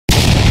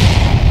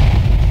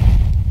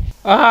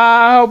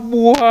Ah,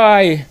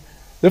 boy.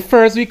 The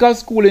first week of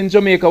school in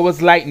Jamaica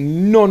was like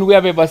none we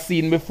have ever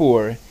seen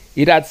before.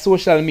 It had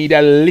social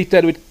media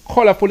littered with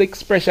colorful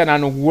expression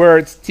and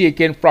words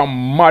taken from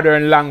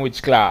modern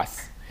language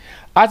class.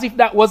 As if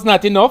that was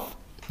not enough,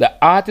 the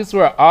artists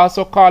were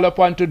also called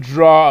upon to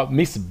draw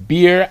Miss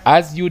Beer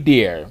as You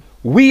Dare.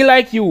 We,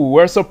 like you,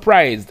 were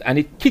surprised and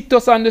it kicked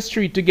us on the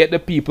street to get the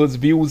people's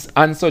views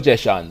and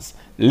suggestions.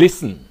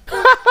 Listen.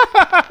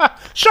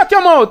 Shut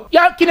your mouth! You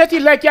can't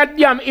eat like you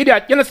damn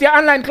idiot. You know, see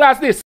online class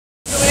this.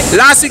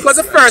 Last week was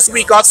the first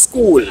week of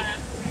school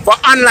for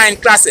online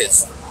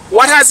classes.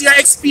 What has your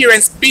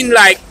experience been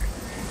like?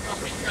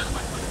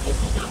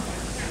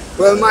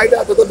 Well, my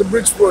daughter go to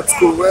Bridgeport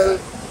School. Well,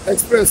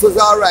 experience was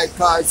alright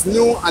because it's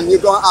new and you're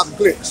going to have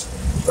glitch.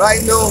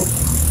 Right now,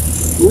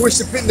 we wish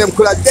the pin them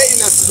could have day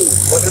in a school,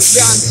 but they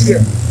can't be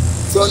there.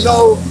 So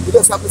now, we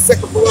just have to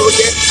second for what we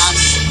get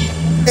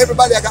and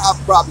everybody can have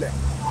a problem.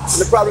 And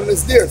the problem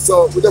is there,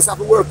 so we just have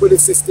to work with the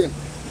system.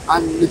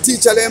 And the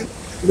teacher them,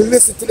 we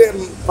listen to them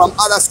from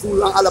other schools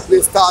and other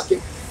places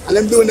talking, and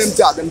them doing them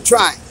job, them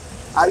trying,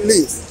 at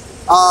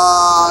least.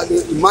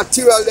 The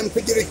material them to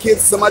give the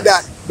kids, some of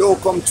that don't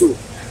come true.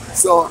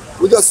 So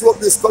we just hope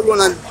this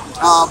corona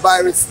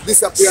virus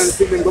disappear and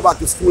people go back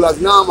to school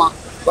as normal.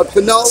 But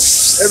for now,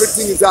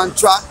 everything is on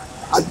track,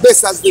 as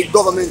best as the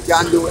government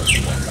can do it.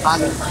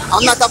 And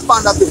I'm not a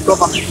fan of the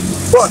government,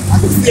 but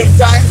at the same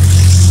time,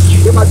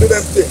 they might do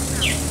them thing.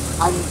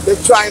 And they're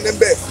trying their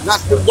best,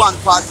 not the one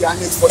party and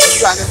next, but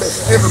they're trying their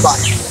best for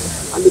everybody.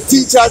 And the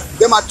teachers,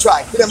 they might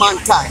try, put them on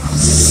time.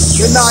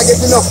 They not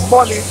get enough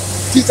money,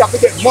 teachers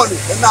get money,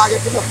 they not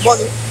get enough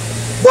money,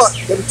 but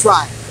they're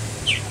trying.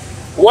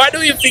 What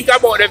do you think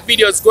about the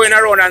videos going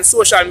around on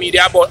social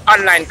media about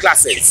online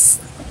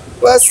classes?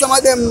 Well, some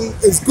of them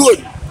is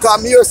good, because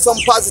I hear some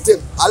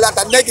positive, a lot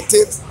of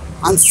negatives,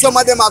 and some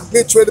of them have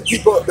glitch where the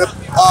people, the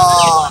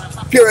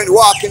parent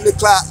walk in the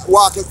class,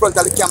 walk in front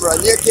of the camera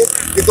naked,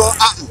 it don't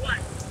happen.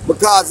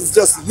 Because it's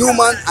just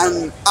human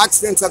and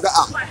accidents are going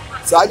to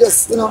happen. So I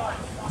just, you know.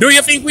 Do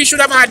you think we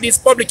should have had these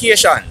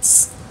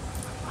publications?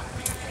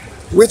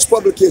 Which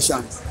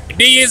publications?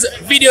 These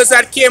videos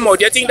that came out,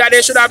 do you think that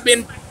they should have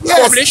been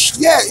published?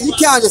 Yeah, you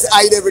can't just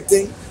hide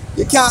everything.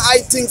 You can't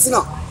hide things, you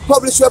know.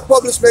 Publish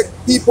make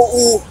people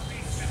who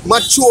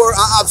mature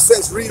and have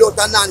sense read out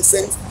the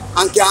nonsense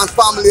and can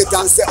formulate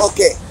and say,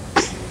 okay,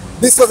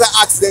 this was an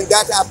accident,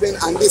 that happened,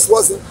 and this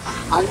wasn't,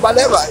 and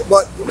whatever.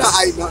 But you know,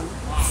 I don't.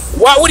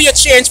 What would you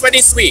change for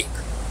this week?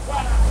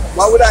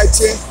 What would I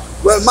change?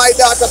 Well, my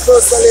daughter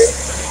personally,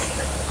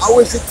 I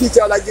wish the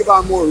teacher would give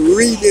her more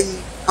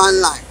reading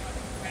online.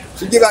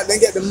 She give her, then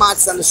get the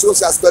maths and the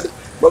social study,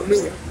 but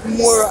me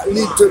more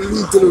lead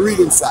to the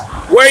reading side.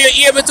 Were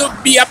you able to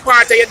be a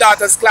part of your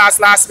daughter's class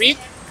last week?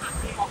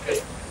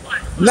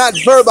 Not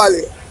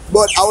verbally,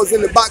 but I was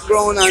in the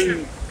background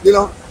and, you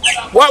know.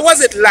 What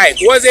was it like?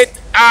 Was it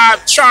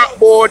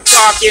chalkboard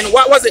talking?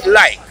 What was it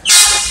like?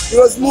 It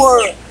was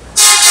more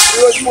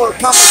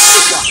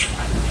conversation.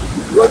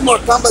 It was more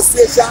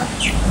conversation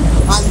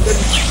and then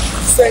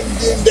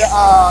sending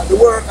the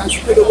work and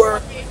split the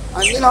work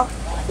and you know,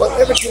 but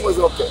everything was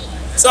okay.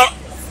 So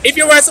if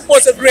you were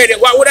supposed to grade it,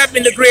 what would have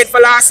been the grade for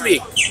last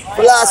week?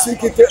 For last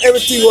week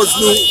everything was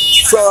new.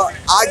 So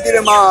I give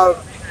them I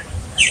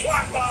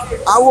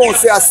won't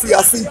say a C,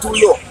 I think too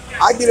low.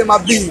 I give them a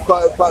B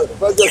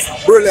for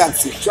just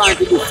brilliancy, trying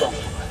to do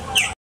something.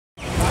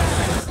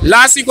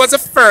 Last week was the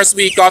first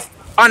week of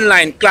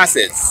online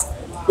classes.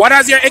 What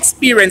has your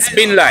experience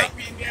been like?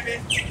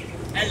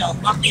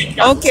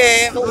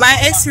 Okay, my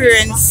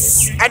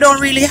experience, I don't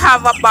really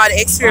have a bad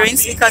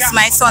experience because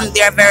my son,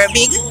 they are very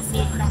big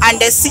and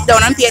they sit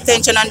down and pay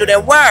attention and do their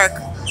work.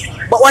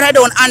 But what I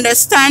don't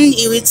understand,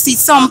 you will see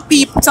some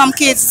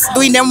kids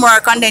doing their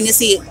work and then you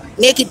see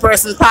naked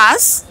person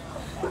pass.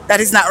 That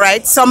is not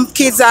right. Some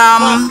kids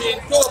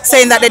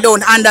saying that they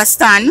don't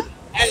understand.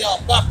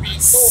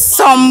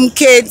 Some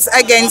kids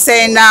again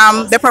saying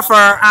they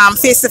prefer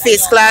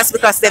face-to-face class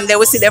because then they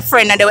will see their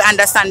friend and they will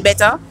understand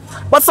better.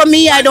 But for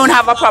me, I don't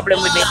have a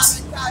problem with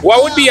it.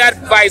 What would be your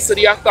advice to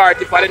the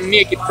authority for the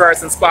naked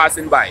persons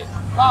passing by?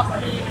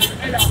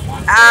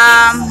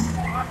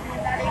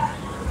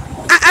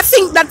 I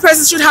think that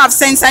person should have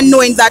sense and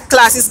knowing that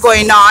class is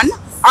going on,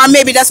 or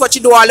maybe that's what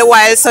you do all the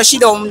while, so she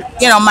don't,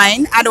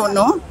 mind. I don't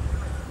know.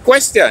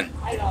 Question: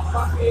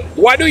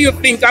 what do you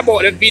think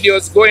about the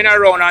videos going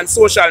around on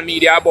social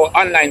media about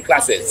online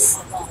classes?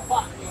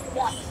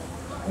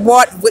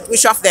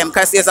 Which of them?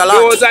 Because there's a lot.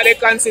 Those that they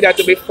consider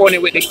to be funny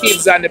with the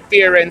kids and the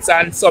parents,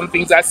 and some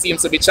things that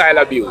seems to be child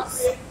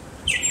abuse.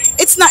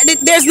 It's not.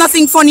 There's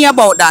nothing funny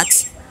about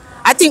that.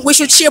 I think we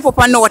should shape up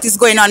and know what is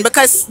going on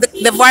because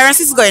the virus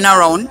is going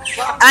around,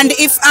 and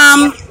if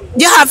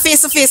you have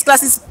face-to-face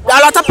classes, a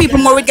lot of people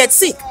more will get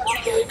sick.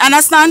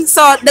 Understand?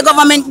 So the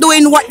government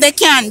doing what they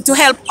can to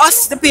help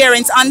us, the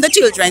parents and the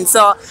children.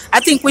 So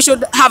I think we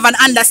should have an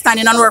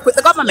understanding and work with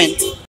the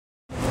government.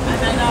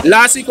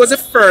 Last week was the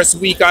first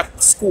week of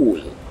school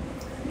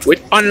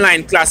with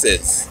online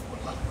classes.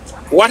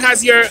 What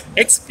has your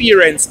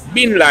experience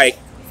been like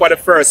for the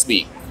first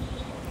week?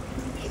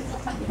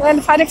 Well,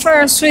 for the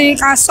first week,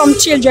 some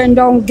children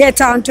don't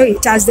get onto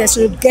it as they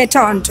should get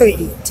onto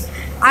it.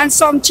 And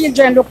some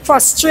children look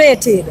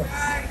frustrated.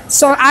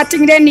 So I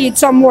think they need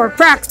some more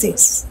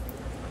practice.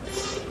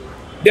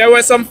 There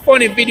were some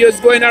funny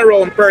videos going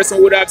around,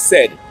 person would have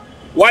said.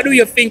 What do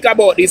you think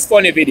about these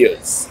funny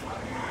videos?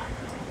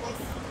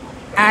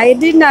 I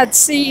did not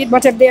see it,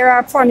 but if there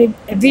are funny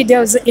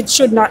videos, it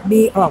should not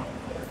be up.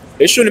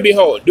 It shouldn't be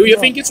held. Do you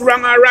think it's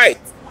wrong or right?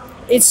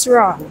 It's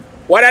wrong.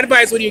 What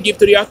advice would you give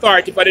to the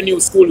authority for the new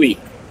school week?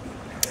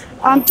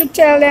 To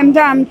tell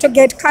them to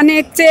get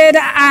connected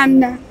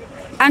and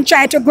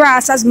try to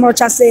grasp as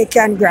much as they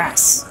can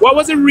grasp. What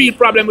was the real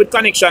problem with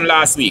connection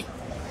last week?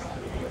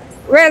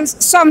 Well,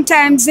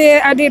 sometimes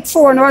the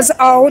phone was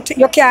out,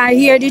 you can't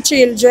hear the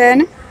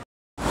children.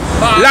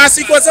 Last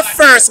week was the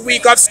first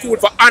week of school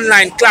for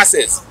online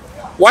classes.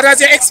 What has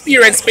your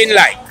experience been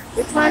like?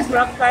 It was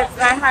rough because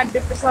I had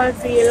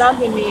difficulty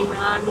logging in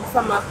on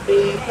some of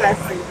the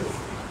classes.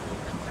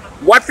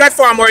 What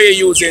platform were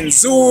you using?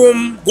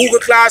 Zoom, Google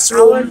I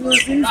Classroom?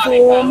 was using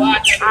Zoom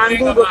and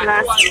Google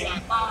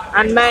Classroom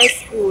and My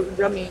School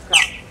Jamaica.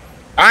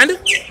 And?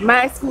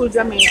 My School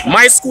Jamaica.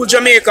 My School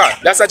Jamaica.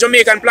 That's a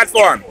Jamaican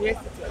platform. Yes.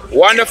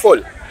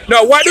 Wonderful.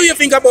 Now, what do you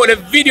think about the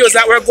videos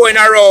that were going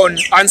around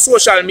on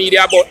social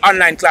media about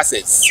online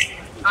classes?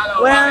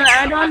 Well,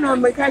 I don't know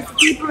because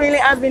people really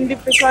having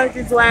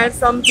difficulties while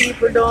some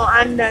people don't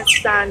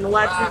understand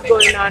what is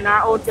going on or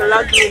how to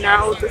log in or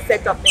how to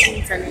set up the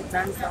internet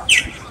and stuff.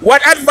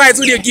 What advice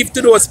would you give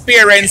to those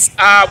parents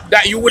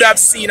that you would have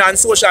seen on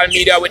social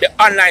media with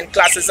the online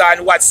classes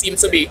and what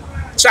seems to be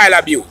child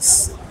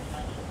abuse?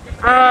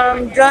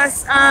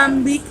 Just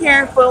be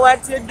careful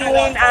what you're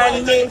doing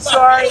and make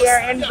sure your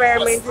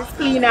environment is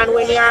clean, and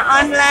when you're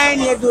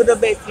online you do the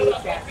best you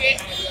can.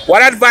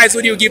 What advice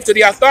would you give to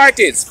the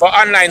authorities for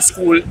online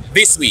school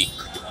this week?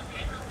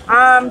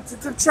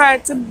 To try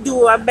to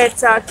do a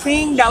better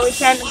thing that we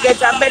can get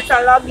a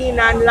better login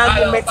and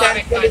login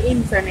better to the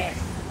internet.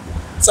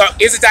 So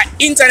is it an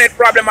internet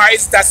problem or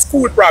is it a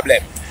school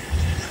problem?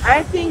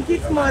 I think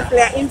it's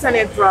mostly an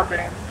internet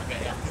problem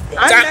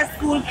and a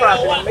school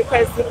problem,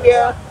 because if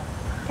you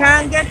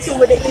can't get through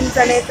with the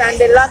internet and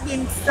the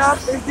login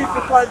stuff is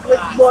difficult with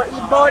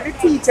both the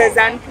teachers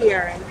and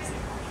parents.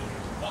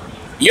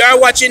 You're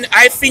watching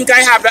I Think I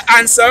Have the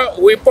Answer.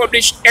 We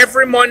publish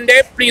every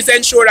Monday. Please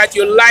ensure that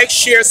you like,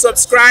 share,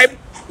 subscribe.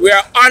 We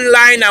are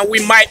online and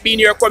we might be in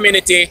your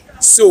community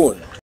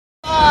soon.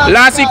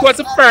 Last week was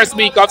the first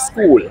week of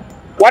school.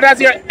 What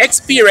has your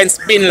experience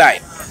been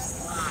like?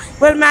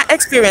 Well, my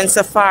experience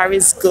so far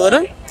is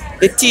good.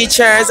 The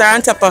teachers are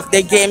on top of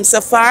the game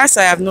so far,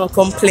 so I have no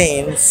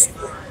complaints.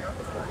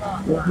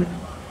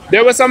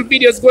 There were some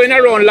videos going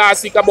around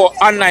last week about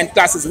online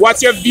classes.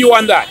 What's your view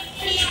on that?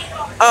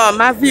 Oh,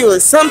 my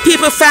views. Some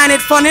people find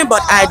it funny,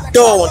 but I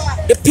don't.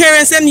 The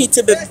parents, they need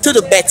to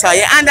do better.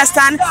 You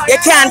understand? You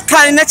can't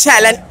call a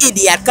child an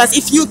idiot, because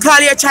if you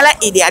call your child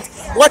an idiot,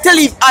 what to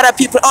leave other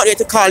people out there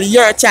to call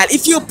your child?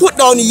 If you put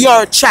down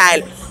your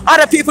child,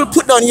 other people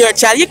put down your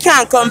child, you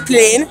can't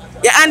complain.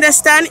 You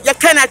understand? You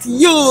cannot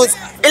use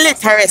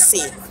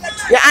illiteracy.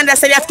 You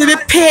understand? You have to be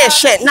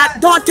patient.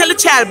 Don't tell the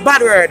child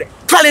bad word,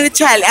 calling the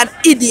child an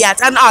idiot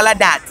and all of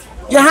that.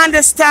 You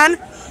understand?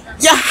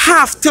 You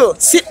have to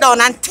sit down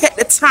and take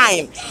the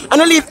time and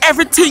not leave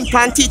everything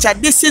for a teacher.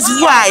 This is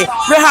why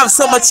we have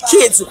so much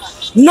kids.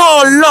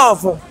 No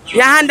love.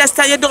 You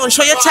understand? You don't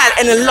show your child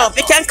any love.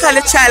 You can call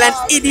a child an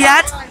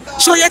idiot.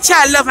 Show your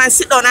child love and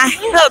sit down and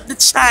help the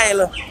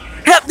child.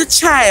 Help the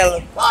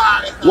child.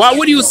 What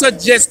would you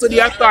suggest to the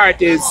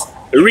authorities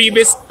read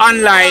this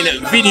online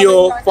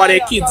video for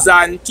the kids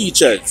and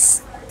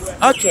teachers?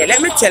 Okay,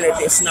 let me tell you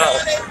this now.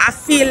 I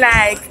feel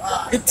like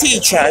the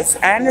teachers,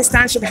 I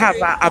understand, should have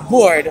a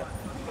board.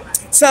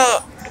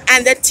 So,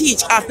 and they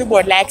teach off the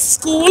board like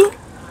school.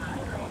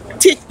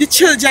 Teach the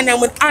children,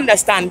 and would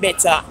understand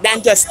better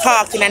than just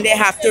talking and they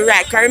have to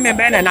write. Because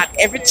remember, not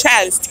every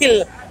child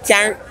still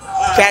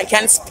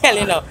can spell,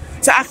 you know.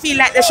 So I feel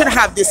like they should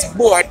have this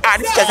board, or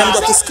the teachers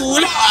go to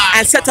school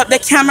and set up the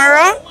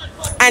camera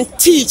and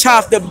teach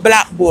off the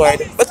blackboard,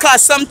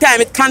 because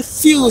sometimes it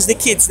confuses the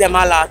kids them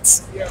a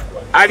lot.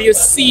 Have you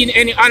seen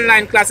any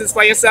online classes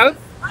for yourself?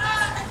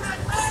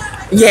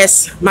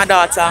 Yes, my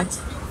daughter.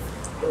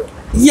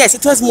 Yes,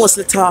 it was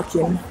mostly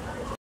talking.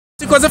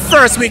 It was the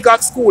first week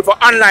of school for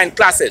online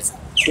classes.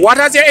 What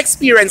has your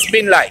experience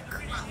been like?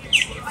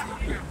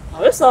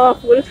 It's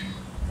awful.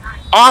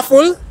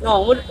 Awful?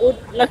 No,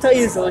 not an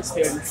easy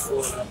experience.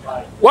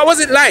 What was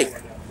it like?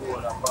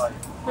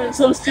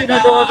 Some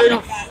students don't have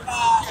enough.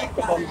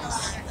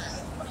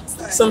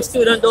 Some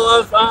students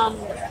don't have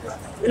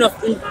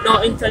enough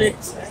internet.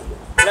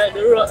 Like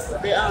the rural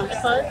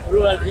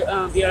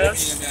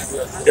areas.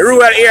 The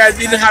rural areas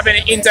didn't have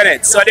any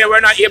internet, so they were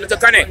not able to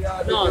connect.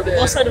 No,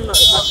 most of them not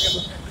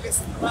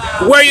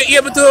able. Were you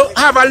able to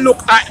have a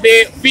look at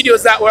the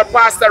videos that were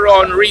passed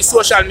around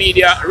social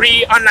media,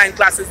 online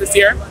classes this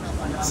year?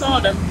 Some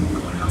of them.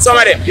 Some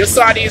of them. You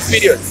saw these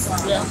videos?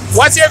 Yeah.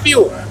 What's your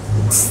view?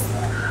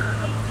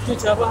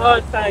 Teachers have a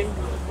hard time.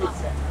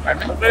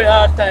 A very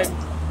hard time.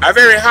 A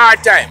very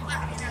hard time.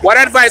 What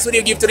advice would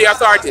you give to the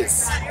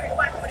authorities?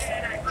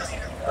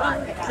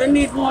 They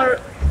need more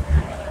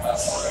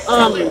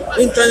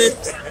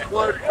internet,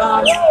 more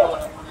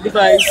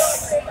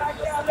device,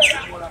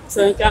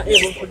 so you can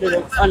able to do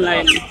it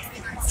online.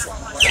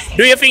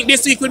 Do you think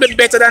this week will be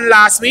better than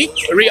last week?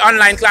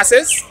 Online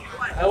classes?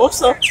 I hope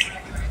so.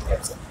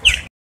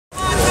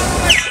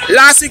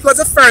 Last week was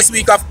the first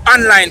week of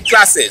online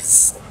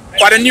classes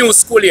for the new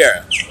school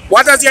year.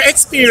 What has your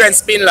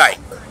experience been like?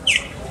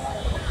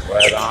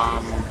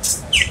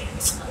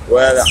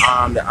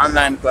 The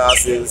online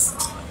classes,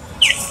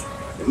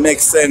 it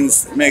makes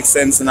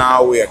sense in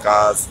our way,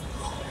 because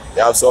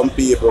you have some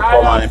people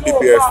come and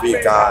prepare for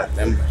it,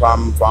 them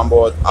from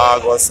about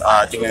August,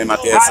 I think they might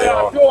say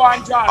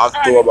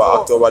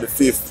October the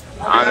 5th,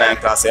 online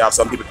class, you have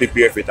some people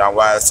prepare for it, and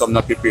while some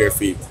not prepare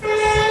for it.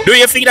 Do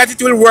you think that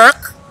it will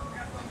work?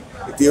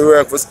 It will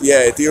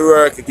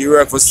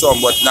work for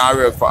some, but not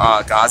work for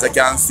all, because I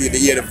can see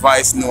the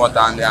voice note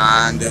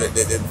and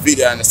the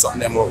video and something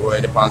them over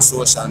on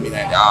social media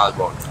and all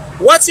about.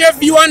 What's your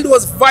view on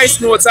those voice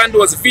notes and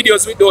those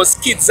videos with those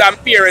kids and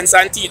parents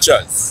and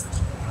teachers?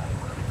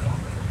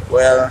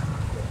 Well,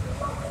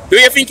 do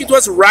you think it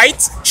was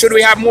right? Should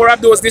we have more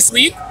of those this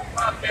week?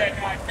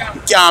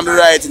 It can't be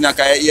right, you know,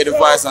 because you hear the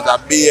voice note a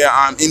be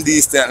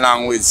indecent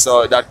language,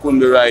 so that couldn't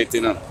be right,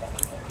 you know.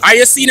 Are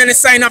you seeing any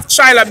sign of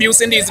child abuse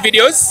in these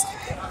videos?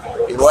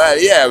 Well,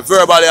 yeah,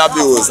 verbally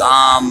abuse,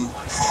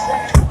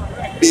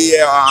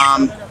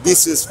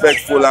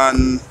 disrespectful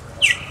and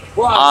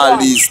all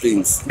these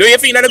things. Do you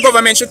think that the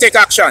government should take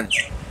action?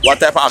 What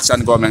type of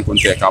action the government can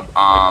take up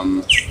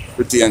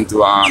pertain to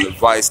the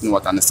voice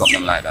note and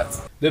something like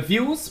that? The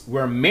views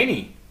were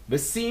many, the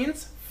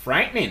scenes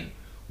frightening.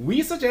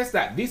 We suggest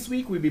that this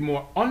week we be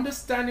more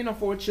understanding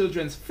of our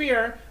children's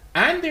fear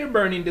and their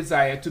burning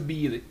desire to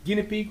be the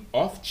guinea pig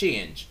of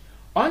change.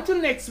 Until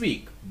next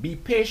week, be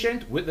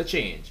patient with the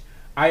change.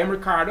 I am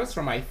Ricardos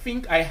from I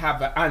Think I Have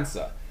the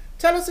Answer.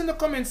 Tell us in the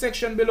comment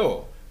section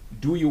below,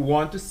 do you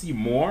want to see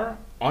more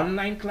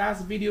online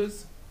class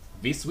videos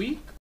this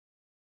week?